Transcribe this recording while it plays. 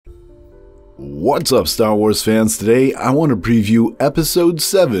What's up, Star Wars fans? Today, I want to preview Episode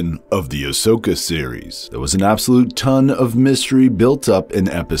 7 of the Ahsoka series. There was an absolute ton of mystery built up in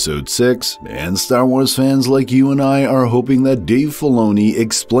Episode 6, and Star Wars fans like you and I are hoping that Dave Filoni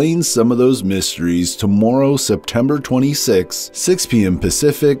explains some of those mysteries tomorrow, September 26, 6 p.m.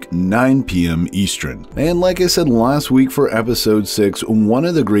 Pacific, 9 p.m. Eastern. And like I said last week for Episode 6, one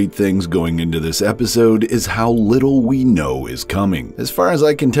of the great things going into this episode is how little we know is coming. As far as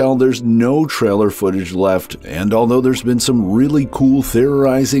I can tell, there's no trailer footage left, and although there's been some really cool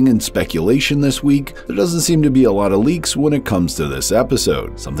theorizing and speculation this week, there doesn't seem to be a lot of leaks when it comes to this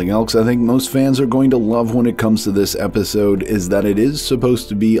episode. Something else I think most fans are going to love when it comes to this episode is that it is supposed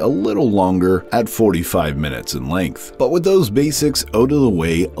to be a little longer at 45 minutes in length. But with those basics out of the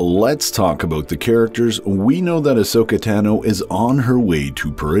way, let's talk about the characters. We know that Ahsoka Tano is on her way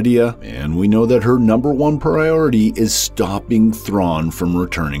to Peridea, and we know that her #1 priority is stopping Thrawn from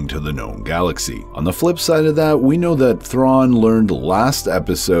returning to the known galaxy. On the flip side of that, we know that Thrawn learned last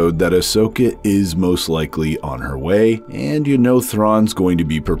episode that Ahsoka is most likely on her way, and you know Thrawn's going to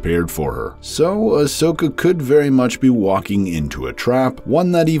be prepared for her. So Ahsoka could very much be walking into a trap,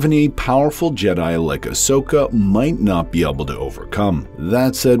 one that even a powerful Jedi like Ahsoka might not be able to overcome.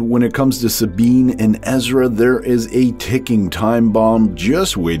 That said, when it comes to Sabine and Ezra, there is a ticking time bomb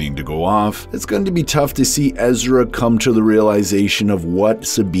just waiting to go off. It's going to be tough to see Ezra come to the realization of what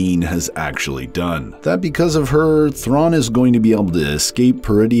Sabine has actually done. That because of her, Thrawn is going to be able to escape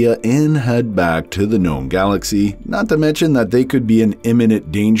Peridea and head back to the known galaxy. Not to mention that they could be in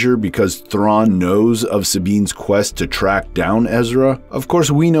imminent danger because Thrawn knows of Sabine's quest to track down Ezra. Of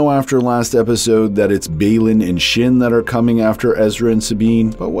course, we know after last episode that it's Baylan and Shin that are coming after Ezra and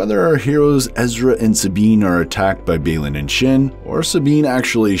Sabine, but whether our heroes Ezra and Sabine are attacked by Baylan and Shin, or Sabine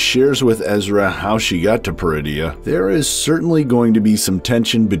actually shares with Ezra how she got to Peridea, there is certainly going to be some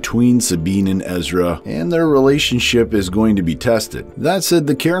tension between Sabine and Ezra, and their relationship is going to be tested. That said,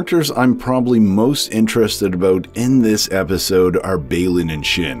 the characters I'm probably most interested about in this episode are Baylan and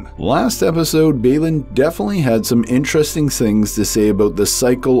Shin. Last episode, Baylan definitely had some interesting things to say about the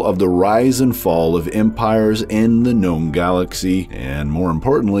cycle of the rise and fall of empires in the known galaxy, and more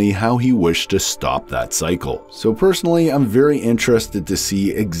importantly, how he wished to stop that cycle. So personally, I'm very interested to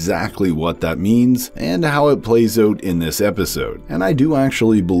see exactly what that means and how it plays out in this episode. And I do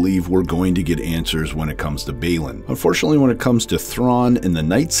actually believe we're going to get answers when it comes to Baylan. Unfortunately, when it comes to Thrawn and the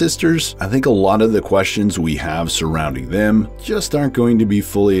Night Sisters, I think a lot of the questions we have surrounding them just aren't going to be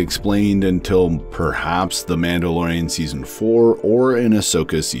fully explained until perhaps The Mandalorian Season 4 or in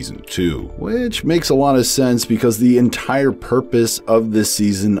Ahsoka Season 2, which makes a lot of sense because the entire purpose of this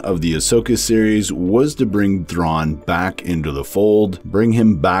season of the Ahsoka series was to bring Thrawn back into the fold, bring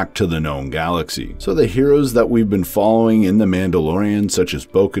him back to the known galaxy. So the heroes that we've been following in The Mandalorian, such as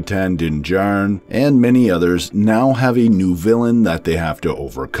Bo-Katan, Din Djarin, and many others, now have a new villain that they have to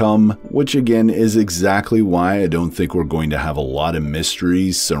overcome, which again is exactly why I don't think we're going to have a lot of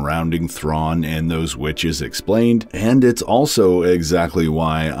mysteries surrounding Thrawn and those witches explained, and it's also exactly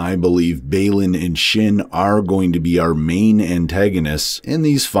why I believe Baylan and Shin are going to be our main antagonists in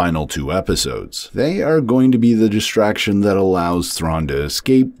these final 2 episodes. They are going to be the distraction that allows Thrawn to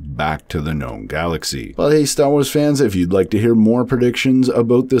escape back to the known galaxy. But hey, Star Wars fans, if you'd like to hear more predictions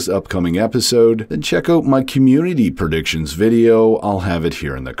about this upcoming episode, then check out my community predictions video. I'll have it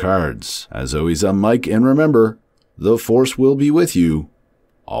here in the cards. As always, I'm Mike, and remember, the Force will be with you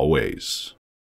always.